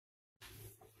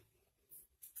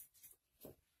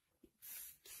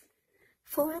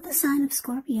For the sign of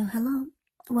Scorpio, hello,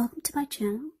 welcome to my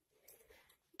channel.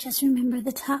 Just remember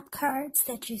the top cards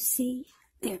that you see,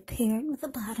 they're paired with the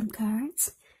bottom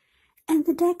cards. And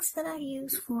the decks that I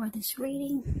use for this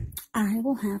reading, I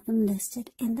will have them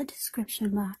listed in the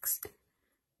description box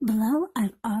below.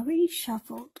 I've already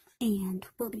shuffled and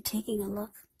we'll be taking a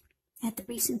look at the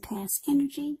recent past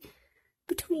energy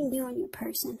between you and your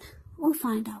person. We'll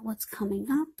find out what's coming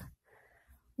up.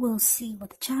 We'll see what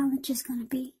the challenge is going to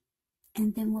be.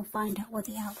 And then we'll find out what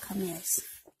the outcome is.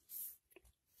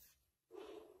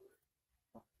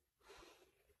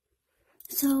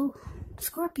 So,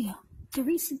 Scorpio, the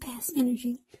recent past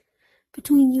energy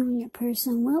between you and your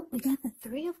person. Well, we got the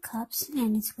Three of Cups,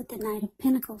 and it's with the Knight of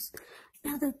Pentacles.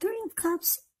 Now, the Three of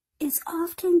Cups is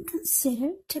often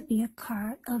considered to be a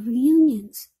card of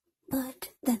reunions,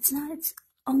 but that's not its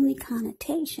only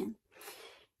connotation.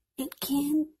 It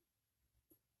can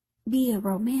be a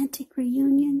romantic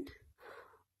reunion,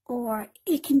 or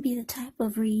it can be the type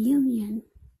of reunion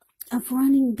of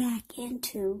running back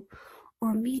into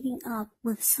or meeting up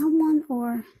with someone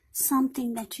or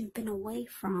something that you've been away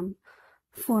from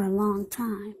for a long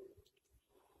time.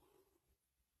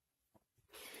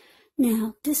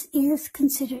 Now, this is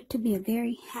considered to be a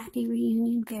very happy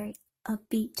reunion, very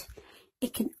upbeat.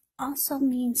 It can also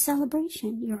mean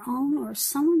celebration, your own or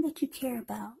someone that you care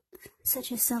about,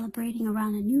 such as celebrating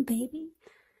around a new baby,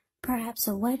 perhaps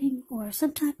a wedding, or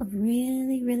some type of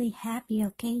really, really happy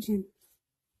occasion.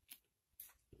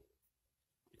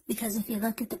 Because if you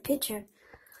look at the picture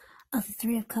of the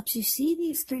Three of Cups, you see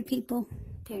these three people,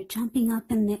 they're jumping up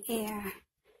in the air,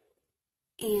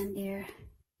 and they're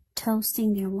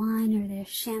toasting their wine or their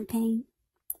champagne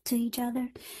to each other.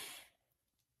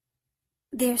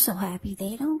 They're so happy.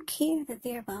 They don't care that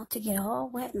they're about to get all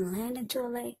wet and land into a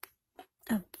lake.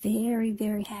 A very,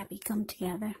 very happy come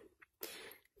together.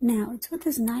 Now, it's with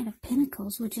this Knight of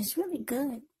Pentacles, which is really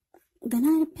good. The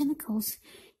Knight of Pentacles,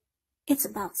 it's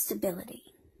about stability.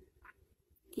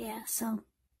 Yeah, so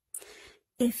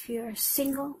if you're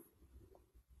single,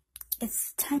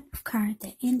 it's the type of card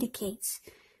that indicates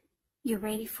you're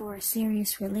ready for a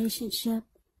serious relationship.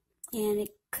 And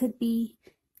it could be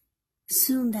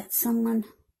soon that someone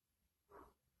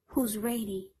who's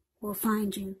ready will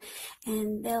find you.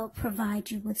 And they'll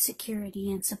provide you with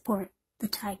security and support, the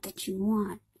type that you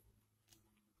want.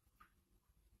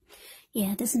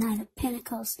 Yeah, this Knight of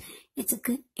Pentacles, it's a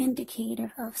good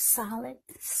indicator of solid,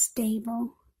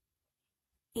 stable,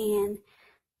 and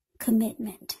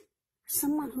commitment.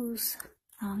 Someone who's,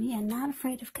 not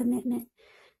afraid of commitment.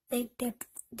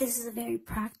 This is a very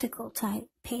practical type,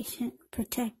 patient,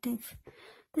 protective.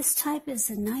 This type is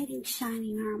a knight in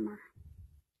shining armor,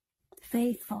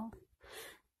 faithful.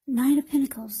 Knight of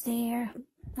Pentacles, there,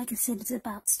 like I said, it's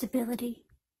about stability.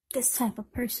 This type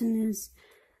of person is,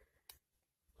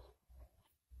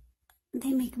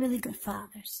 they make really good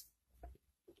fathers.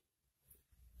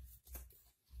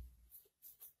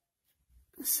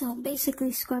 So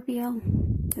basically, Scorpio,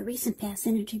 the recent past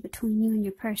energy between you and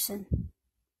your person.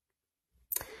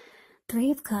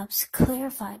 Three of Cups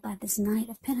clarified by this Knight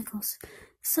of Pentacles.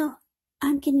 So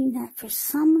I'm getting that for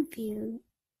some of you,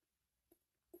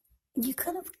 you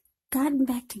could have gotten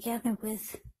back together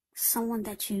with someone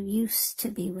that you used to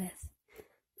be with,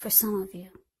 for some of you.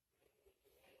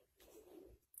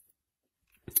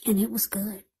 And it was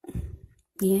good.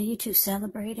 Yeah, you two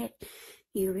celebrated.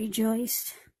 You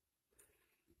rejoiced.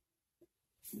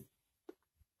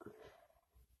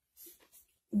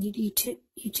 You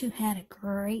two had a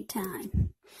great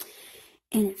time.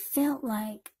 And it felt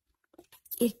like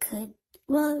it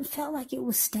felt like it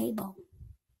was stable.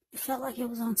 It felt like it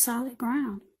was on solid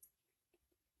ground.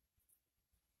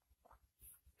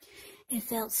 It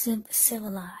felt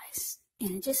civilized.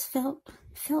 And it just felt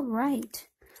right.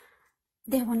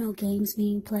 There were no games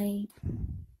being played.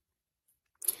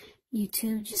 You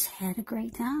two just had a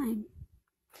great time.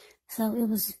 So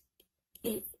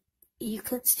you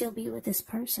could still be with this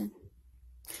person.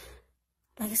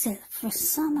 Like I said, for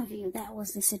some of you, that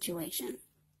was the situation.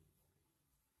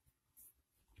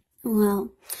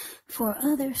 Well, for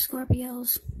other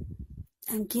Scorpios,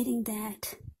 I'm getting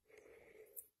that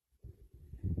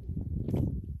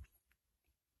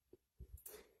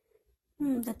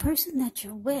the person that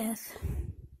you're with,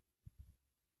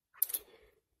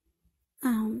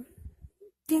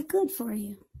 they're good for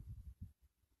you.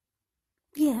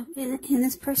 Yeah, and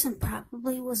this person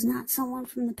probably was not someone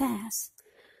from the past.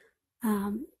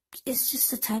 It's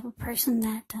just the type of person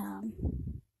that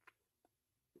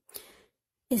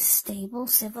is stable,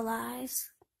 civilized.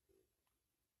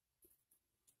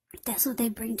 That's what they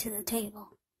bring to the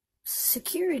table.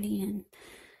 Security, and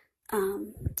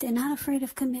they're not afraid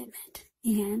of commitment.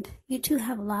 and you two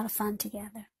have a lot of fun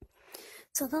together.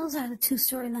 So those are the two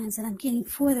storylines that I'm getting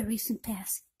for the recent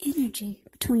past energy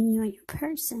between you and your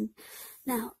person.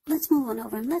 Now, let's move on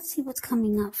over and let's see what's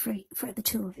coming up for the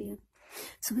two of you.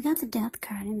 So we got the Death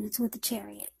card, and it's with the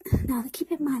Chariot. Now,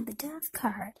 keep in mind, the Death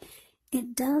card,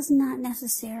 it does not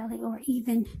necessarily or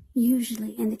even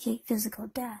usually indicate physical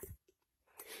death.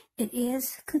 It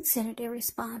is considered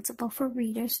irresponsible for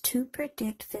readers to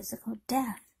predict physical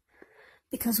death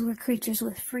because we're creatures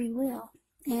with free will.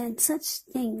 And such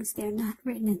things, they're not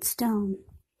written in stone.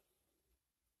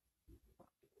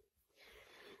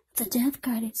 The Death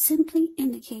card, it simply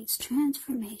indicates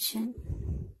transformation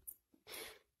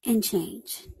and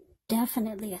change.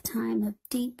 Definitely a time of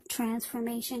deep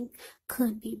transformation.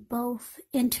 Could be both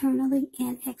internally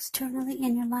and externally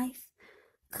in your life.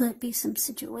 Could be some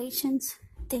situations,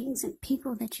 things, and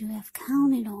people that you have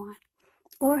counted on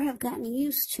or have gotten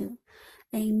used to.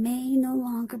 They may no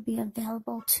longer be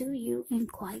available to you in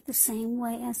quite the same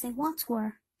way as they once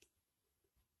were.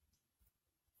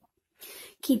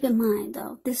 Keep in mind,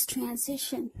 though, this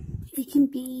transition, it can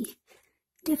be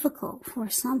difficult for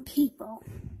some people,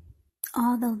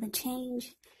 although the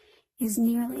change is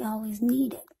nearly always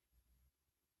needed.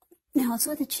 Now, it's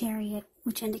with a Chariot,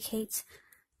 which indicates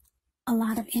a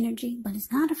lot of energy, but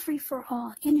it's not a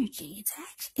free-for-all energy.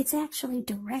 It's actually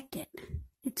directed.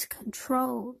 It's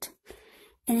controlled.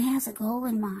 And it has a goal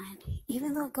in mind,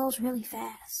 even though it goes really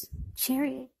fast.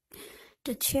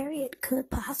 The Chariot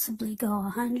could possibly go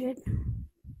 100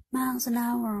 miles an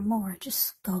hour or more. It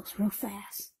just goes real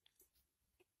fast.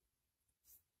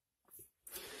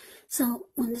 So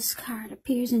when this card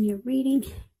appears in your reading,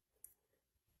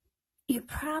 you're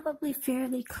probably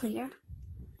fairly clear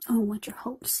on what your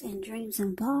hopes and dreams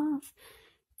involve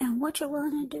and what you're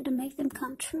willing to do to make them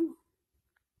come true.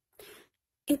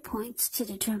 It points to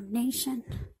determination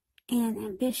and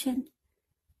ambition.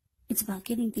 It's about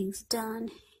getting things done,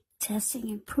 testing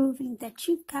and proving that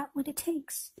you've got what it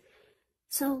takes.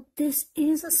 So this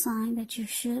is a sign that you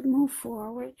should move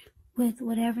forward with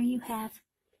whatever you have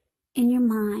in your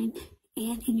mind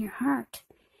and in your heart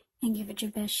and give it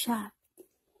your best shot.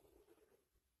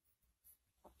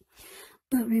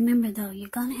 But remember, though, you're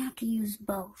going to have to use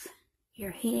both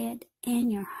your head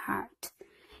and your heart.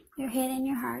 Your head and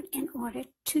your heart in order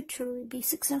to truly be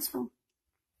successful.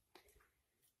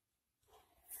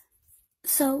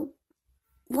 So,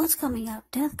 what's coming up?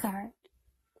 Death card.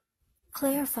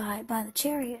 Clarified by the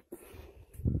Chariot.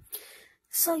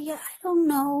 So, yeah, I don't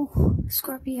know,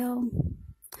 Scorpio.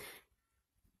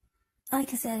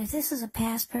 Like I said, if this is a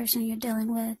past person you're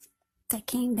dealing with that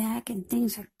came back and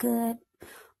things are good,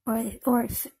 or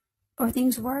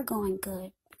things were going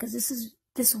good, because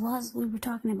we were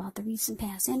talking about the recent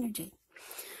past energy.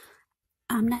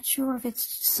 I'm not sure if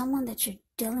it's someone that you're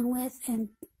dealing with and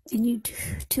you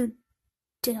two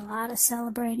did a lot of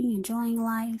celebrating, enjoying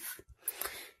life,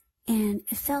 and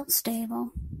it felt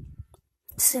stable,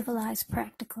 civilized,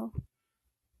 practical.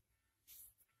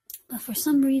 But for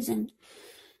some reason,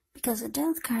 because the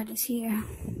Death card is here,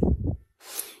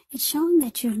 it's showing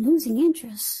that you're losing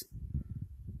interest.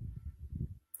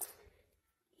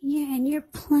 Yeah, and you're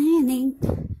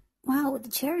planning. Wow, with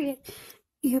the Chariot,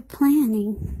 you're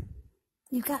planning.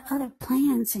 You've got other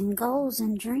plans and goals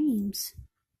and dreams.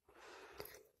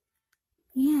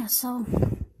 Yeah, so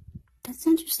that's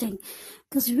interesting.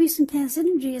 Because the recent past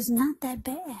energy is not that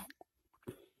bad.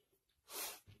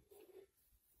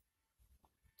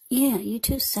 Yeah, you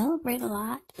two celebrate a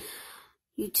lot.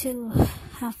 You two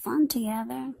have fun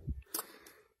together.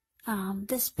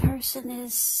 This person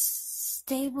is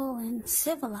stable and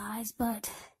civilized,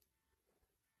 but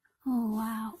oh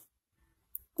wow.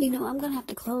 You know, I'm gonna have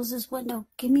to close this window.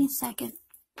 Give me a second.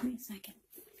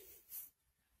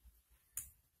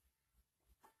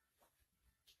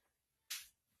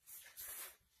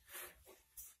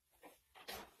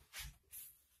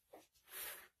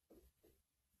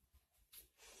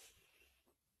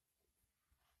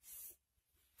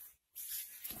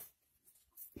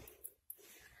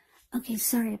 Okay,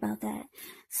 sorry about that.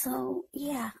 So,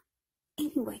 yeah.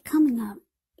 Anyway, coming up,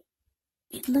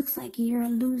 it looks like you're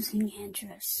losing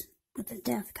interest with the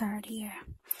Death card here.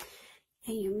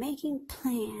 And you're making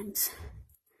plans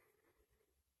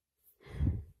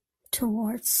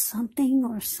towards something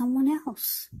or someone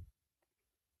else.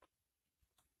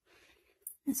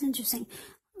 That's interesting.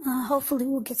 Hopefully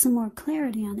we'll get some more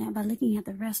clarity on that by looking at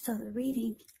the rest of the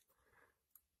reading.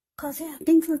 Because, yeah,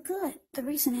 things look good. The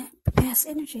recent past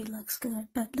energy looks good.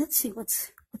 But let's see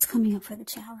what's coming up for the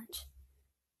challenge.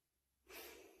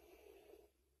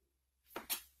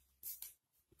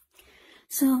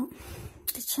 So,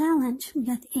 the challenge, we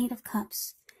got the 8 of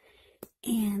Cups.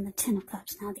 and the Ten of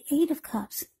Cups. Now, the Eight of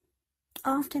Cups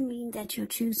often mean that you'll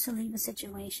choose to leave a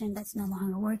situation that's no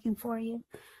longer working for you.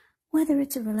 Whether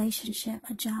it's a relationship,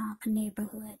 a job, a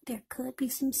neighborhood, there could be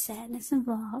some sadness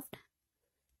involved.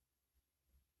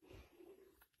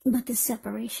 But this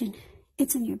separation,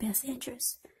 it's in your best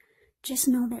interest. Just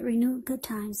know that renewed good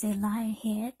times, they lie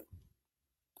ahead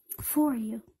for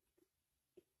you.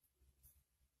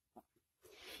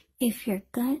 If your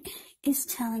gut is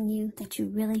telling you that you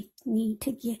really need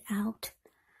to get out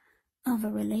of a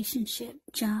relationship,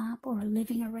 job, or a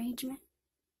living arrangement,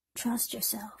 trust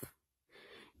yourself.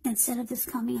 Instead of this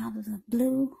coming out of the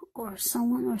blue or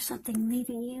someone or something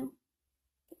leaving you,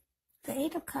 the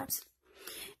Eight of Cups,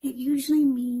 it usually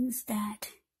means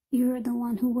that you're the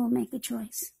one who will make a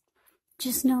choice.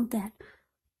 Just know that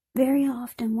very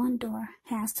often one door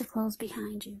has to close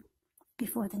behind you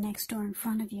before the next door in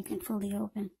front of you can fully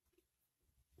open.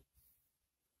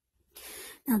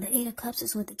 Now, the Eight of Cups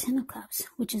is with the Ten of Cups,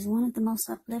 which is one of the most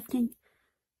uplifting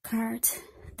cards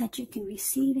that you can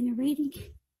receive in a reading.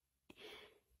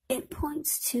 It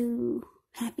points to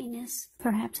happiness,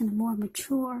 perhaps in a more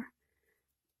mature,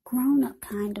 grown-up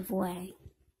kind of way,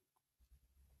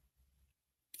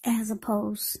 as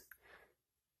opposed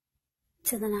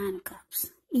to the Nine of Cups.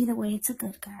 Either way, it's a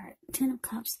good card. Ten of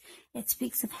Cups, it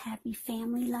speaks of happy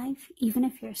family life, even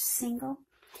if you're single,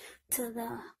 to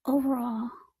the overall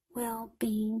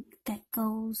well-being that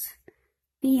goes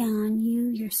beyond you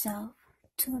yourself,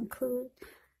 to include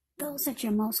those that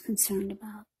you're most concerned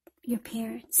about, your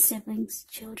parents, siblings,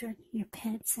 children, your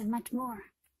pets, and much more.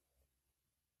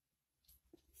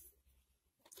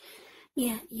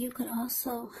 Yeah, you could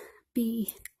also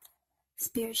be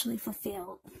spiritually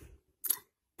fulfilled.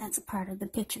 That's a part of the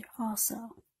picture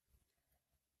also.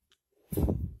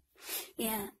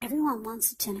 Yeah, everyone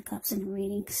wants a Ten of Cups in a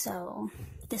reading, so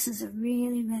this is a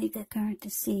really, really good card to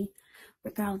see,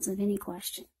 regardless of any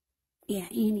question. Yeah,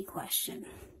 any question.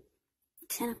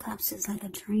 Ten of Cups is like a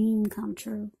dream come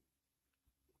true.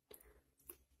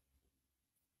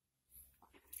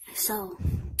 So,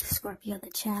 Scorpio, the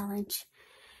challenge.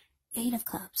 Eight of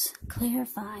Cups,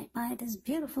 clarified by this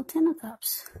beautiful Ten of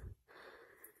Cups.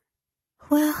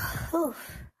 Well,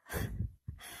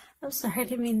 I'm sorry, I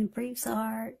didn't mean to breathe so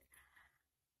hard.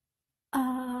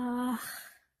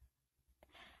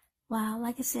 Wow,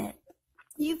 like I said,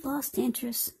 you've lost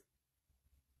interest.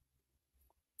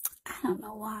 I don't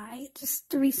know why. Just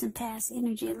the recent past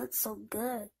energy, it looks so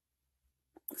good.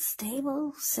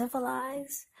 Stable,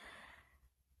 civilized,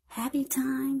 happy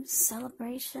times,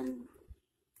 celebration.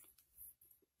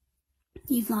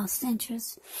 You've lost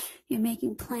interest. You're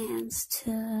making plans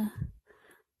to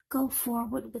go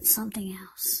forward with something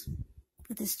else,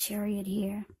 with this Chariot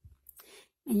here.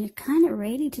 And you're kind of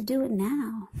ready to do it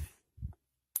now.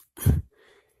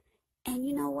 And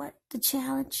you know what? The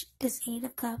challenge is Eight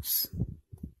of Cups.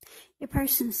 Your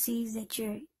person sees that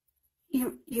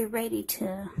you're ready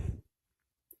to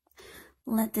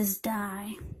let this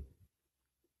die.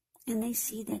 And they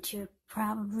see that you're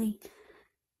probably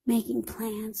making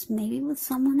plans, maybe with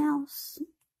someone else.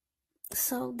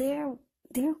 So they're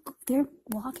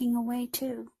walking away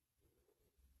too.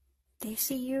 They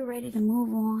see you're ready to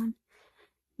move on.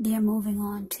 They're moving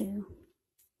on too.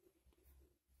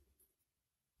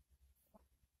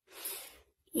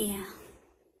 Yeah,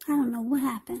 I don't know what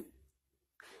happened.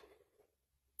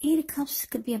 Eight of Cups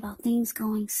could be about things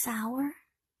going sour.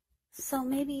 So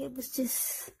maybe it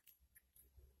was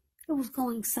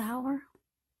going sour.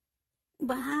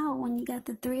 But how when you got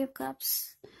the Three of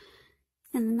Cups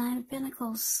and the Nine of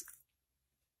Pentacles?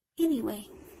 Anyway,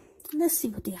 let's see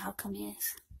what the outcome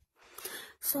is.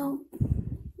 So,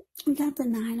 we got the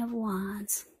Nine of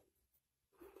Wands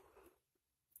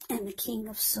and the King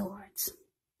of Swords.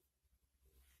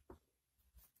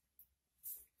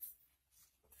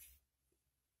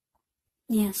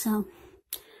 Yeah, so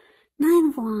Nine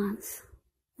of Wands,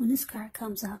 when this card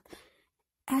comes up,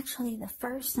 actually the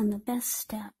first and the best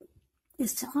step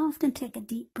is to often take a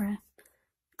deep breath,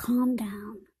 calm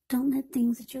down. Don't let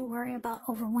things that you worry about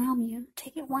overwhelm you.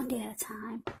 Take it one day at a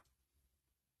time,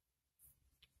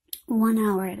 1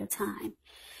 hour at a time,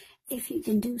 if you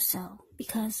can do so,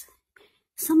 because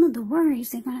some of the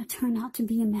worries, they're going to turn out to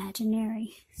be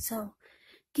imaginary. So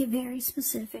get very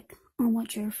specific on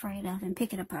what you're afraid of and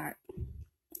pick it apart.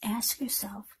 Ask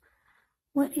yourself,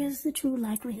 what is the true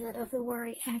likelihood of the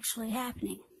worry actually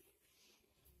happening?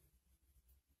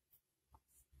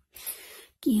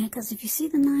 Yeah, because if you see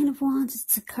the Nine of Wands,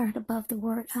 it's a card above the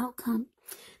word outcome.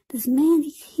 This man,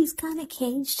 he's kind of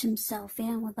caged himself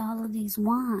in with all of these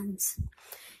wands.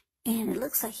 And it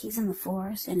looks like he's in the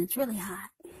forest and it's really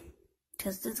hot.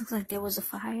 Because it looks like there was a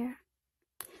fire.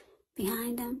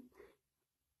 behind him.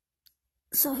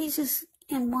 So he's just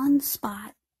in one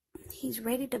spot. He's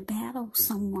ready to battle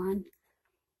someone,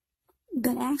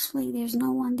 but actually there's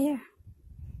no one there.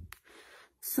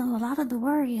 So a lot of the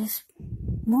worry is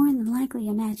more than likely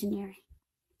imaginary.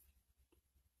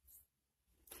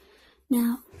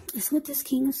 Now, it's with this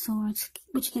King of Swords,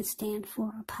 which can stand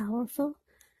for a powerful,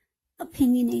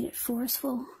 opinionated,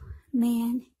 forceful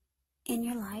man in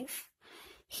your life.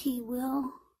 He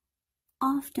will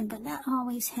often, but not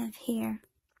always, have hair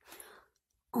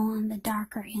on the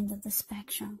darker end of the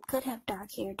spectrum. Could have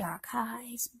dark hair, dark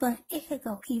eyes, but it could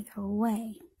go either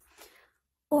way.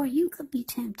 Or you could be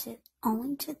tempted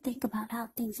only to think about how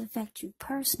things affect you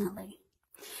personally,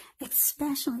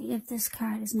 especially if this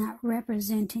card is not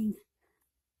representing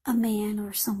a man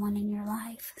or someone in your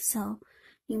life. So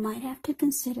you might have to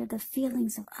consider the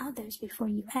feelings of others before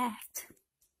you act.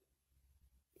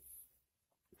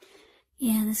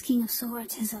 Yeah, this King of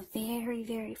Swords has a very,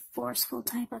 very forceful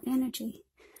type of energy.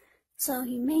 So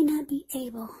you may not be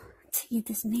able to get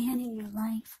this man in your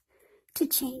life to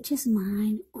change his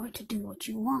mind or to do what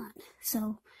you want.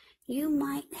 So you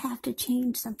might have to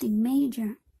change something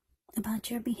major about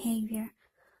your behavior,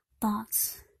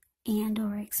 thoughts, and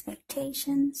or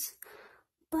expectations.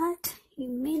 But you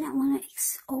may not want to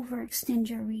overextend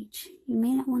your reach. You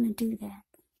may not want to do that.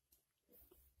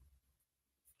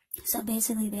 So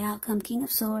basically the outcome, King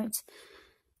of Swords.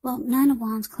 Well, Nine of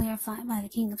Wands clarified by the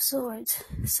King of Swords.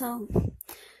 So,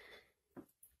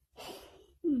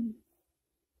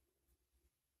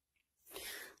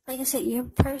 like I said, your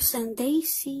person, they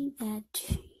see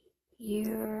that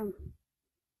you're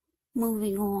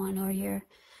moving on or you're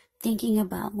thinking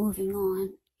about moving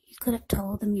on. You could have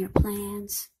told them your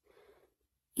plans.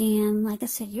 And like I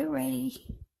said, you're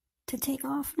ready to take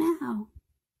off now.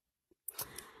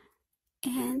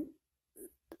 And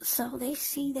so they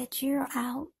see that you're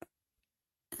out.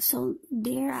 So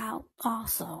they're out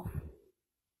also.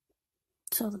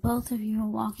 So the both of you are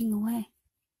walking away.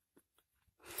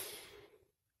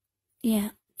 Yeah.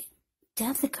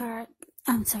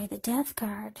 The death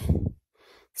card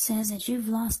says that you've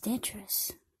lost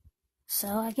interest. So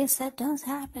I guess that does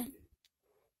happen.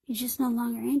 You're just no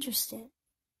longer interested.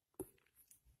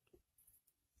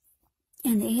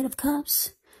 And the Eight of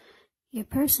Cups, your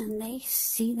person, they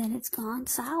see that it's gone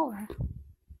sour.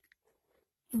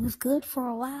 It was good for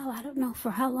a while. I don't know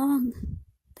for how long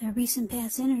their recent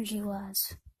past energy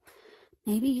was.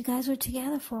 Maybe you guys were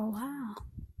together for a while.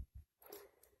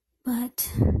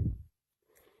 But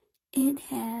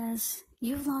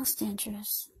you've lost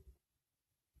interest.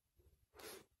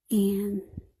 And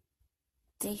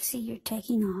they see you're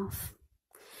taking off.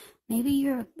 Maybe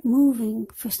you're moving.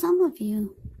 For some of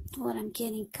you, what I'm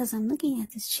getting, because I'm looking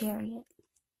at this Chariot.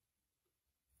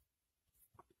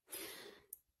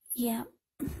 Yeah.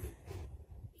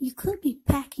 You could be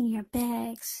packing your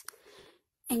bags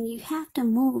and you have to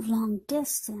move long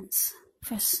distance.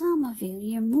 For some of you,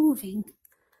 you're moving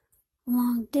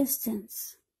long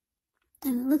distance.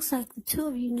 And it looks like the two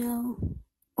of you know,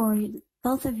 or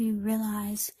both of you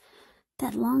realize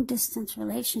that long distance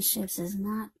relationships is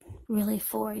not really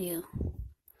for you.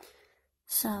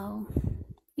 So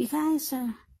you guys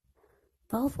are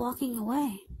both walking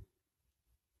away.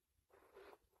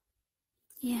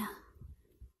 Yeah.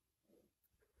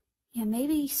 Yeah,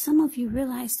 maybe some of you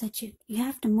realize that you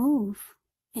have to move,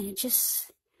 and it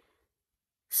just,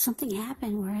 something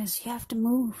happened, whereas you have to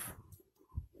move,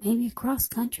 maybe across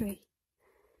country.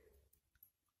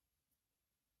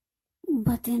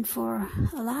 But then for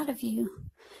a lot of you,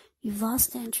 you've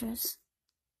lost interest,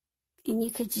 and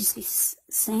you could just be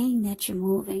saying that you're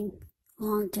moving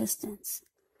long distance,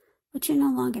 but you're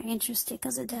no longer interested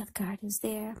because the Death card is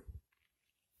there.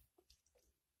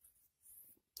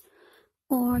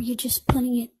 Or you're just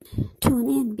putting it to an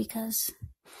end because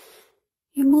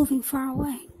you're moving far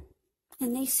away.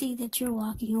 And they see that you're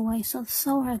walking away, so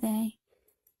are they.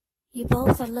 You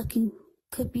both are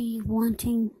could be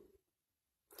wanting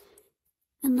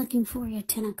and looking for your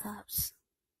Ten of Cups.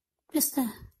 Just a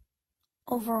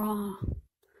overall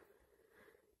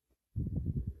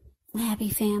happy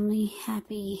family,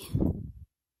 happy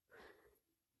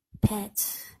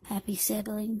pets, happy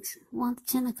siblings. Want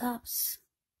the Ten of Cups.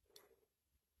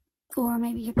 Or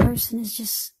maybe your person has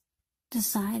just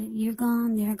decided you're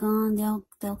gone, they're gone,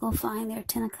 they'll go find their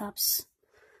Ten of Cups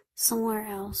somewhere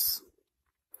else.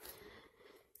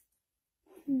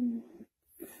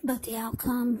 But the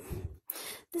outcome,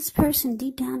 this person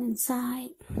deep down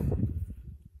inside,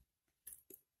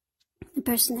 the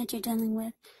person that you're dealing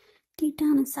with, deep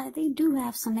down inside, they do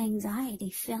have some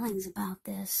anxiety feelings about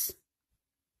this.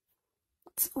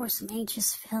 Or some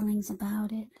anxious feelings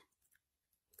about it.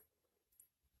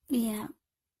 Yeah.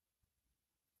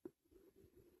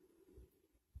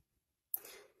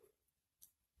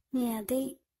 Yeah,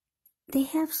 they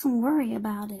have some worry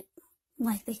about it.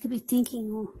 Like they could be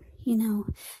thinking, well, you know,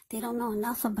 they don't know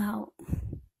enough about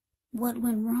what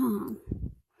went wrong.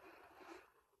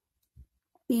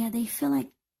 Yeah, they feel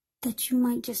like that you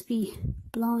might just be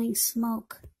blowing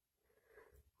smoke.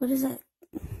 What is it?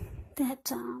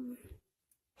 That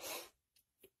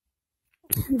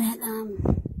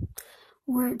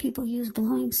word people use,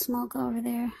 blowing smoke over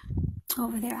their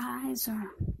eyes,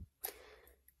 or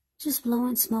just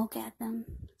blowing smoke at them.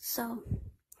 So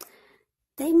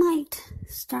they might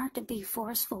start to be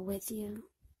forceful with you.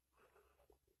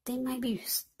 They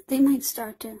might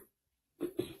start to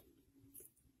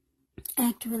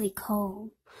act really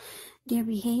cold. Their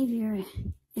behavior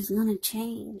is going to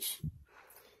change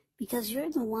because you're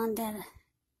the one that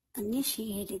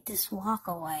initiated this walk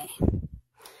away.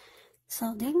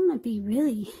 So they're going to be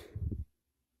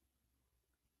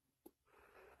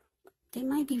they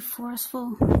might be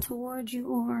forceful towards you,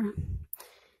 or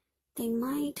they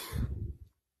might,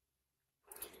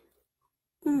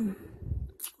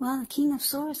 well, the King of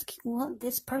Swords, well,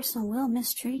 this person will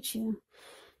mistreat you.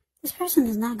 This person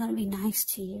is not going to be nice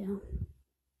to you.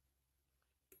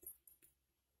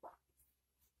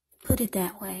 Put it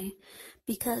that way.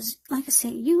 Because, like I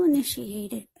said, you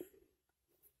initiated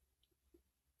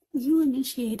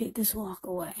this walk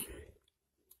away.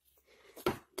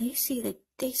 They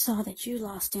saw that you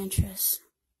lost interest.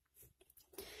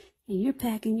 And you're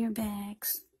packing your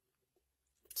bags.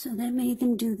 So that made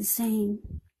them do the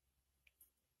same.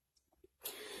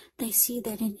 They see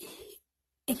that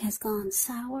it has gone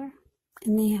sour,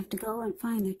 and they have to go and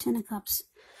find their Ten of Cups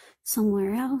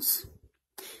somewhere else.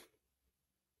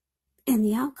 And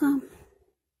the outcome,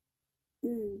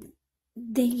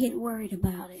 they get worried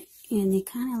about it, and they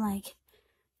kind of like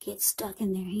get stuck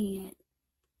in their head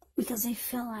because they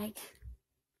feel like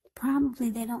probably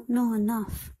they don't know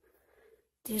enough.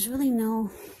 There's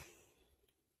no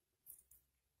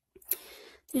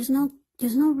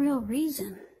real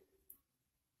reason.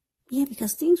 Yeah,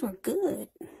 because things were good.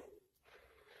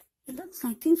 It looks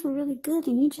like things were really good,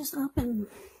 and you just up and,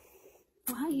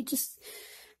 wow, you just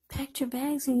packed your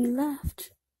bags and you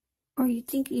left. Or you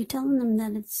think you're telling them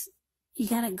that you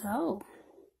gotta go.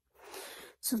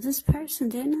 So this person,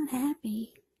 they're not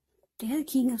happy. They're the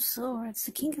King of Swords.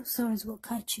 The King of Swords will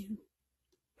cut you,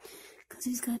 because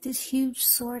he's got this huge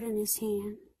sword in his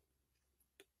hand.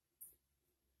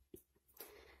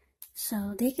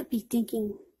 So they could be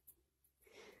thinking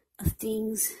of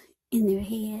things in their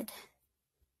head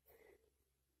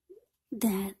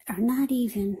that are not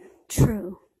even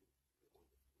true.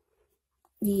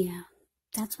 Yeah,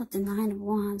 that's what the Nine of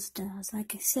Wands does.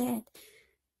 Like I said,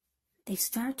 they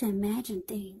start to imagine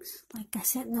things. Like I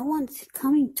said, no one's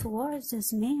coming towards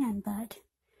this man, but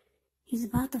he's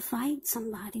about to fight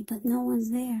somebody, but no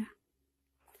one's there.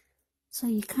 So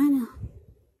you kind of,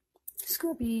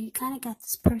 Scorpio, you kind of got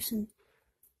this person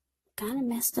kind of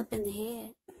messed up in the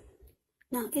head.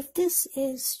 Now, if this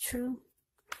is true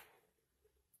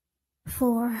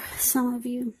for some of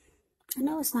you, I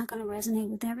know it's not going to resonate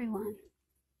with everyone.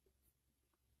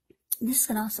 This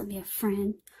could also be a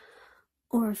friend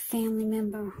or a family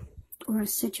member or a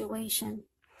situation.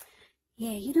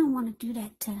 Yeah, you don't want to do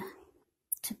that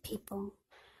to people.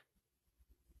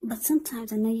 But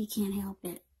sometimes I know you can't help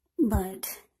it.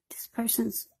 But this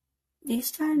person's, they're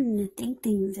starting to think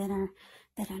things that are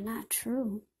not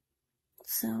true.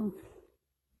 So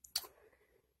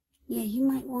yeah, you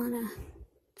might want to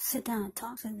sit down and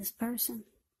talk to this person.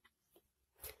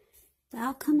 The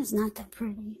outcome is not that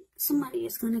pretty. Somebody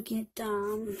is going to get,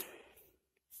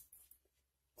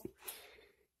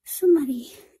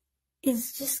 somebody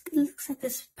is just, it looks like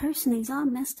this person is all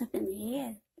messed up in the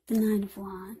head, the Nine of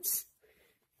Wands.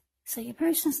 So your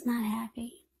person's not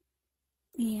happy.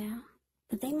 Yeah,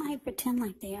 but they might pretend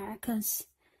like they are, because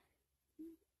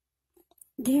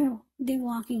they're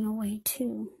walking away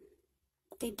too.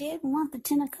 They did want the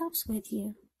Ten of Cups with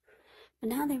you, but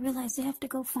now they realize they have to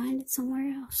go find it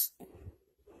somewhere else.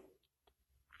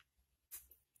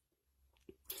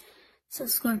 So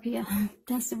Scorpio,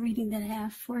 that's the reading that I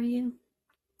have for you.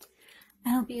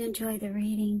 I hope you enjoy the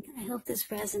reading. I hope this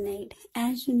resonates.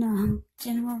 As you know,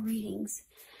 general readings,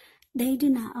 they do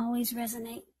not always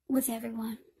resonate with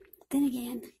everyone. Then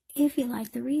again, if you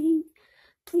like the reading,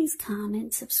 please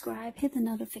comment, subscribe, hit the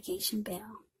notification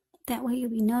bell. That way you'll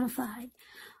be notified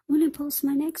when I post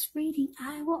my next reading.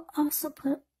 I will also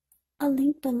put a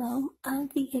link below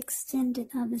of the extended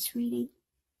of this reading,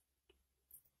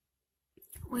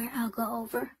 where I'll go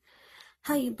over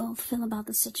how you both feel about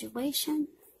the situation,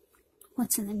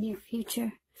 what's in the near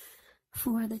future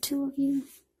for the two of you,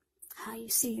 how you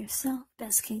see yourself,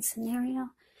 best case scenario,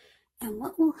 and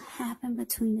what will happen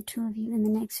between the two of you in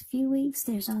the next few weeks.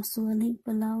 There's also a link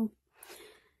below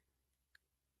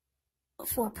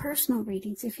for personal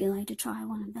readings if you like to try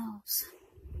one of those.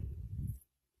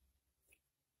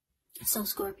 So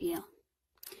Scorpio,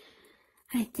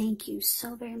 I thank you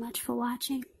so very much for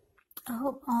watching. I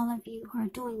hope all of you are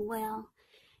doing well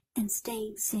and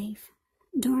staying safe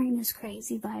during this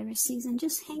crazy virus season.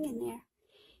 Just hang in there.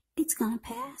 It's gonna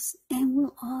pass and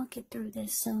we'll all get through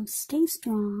this. So stay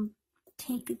strong.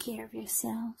 Take good care of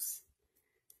yourselves.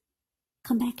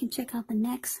 Come back and check out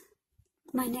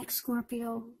my next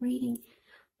Scorpio reading,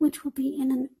 which will be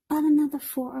in about another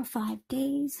 4 or 5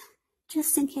 days,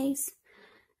 just in case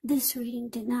this reading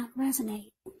did not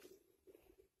resonate.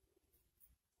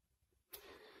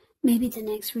 Maybe the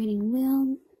next reading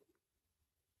will.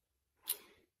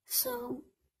 So,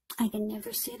 I can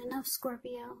never say it enough,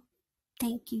 Scorpio.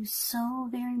 Thank you so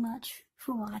very much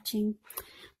for watching.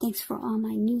 Thanks for all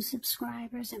my new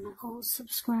subscribers and my old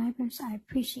subscribers. I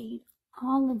appreciate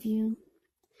all of you.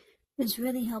 It's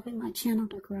really helping my channel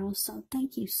to grow, so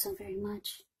thank you so very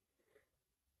much.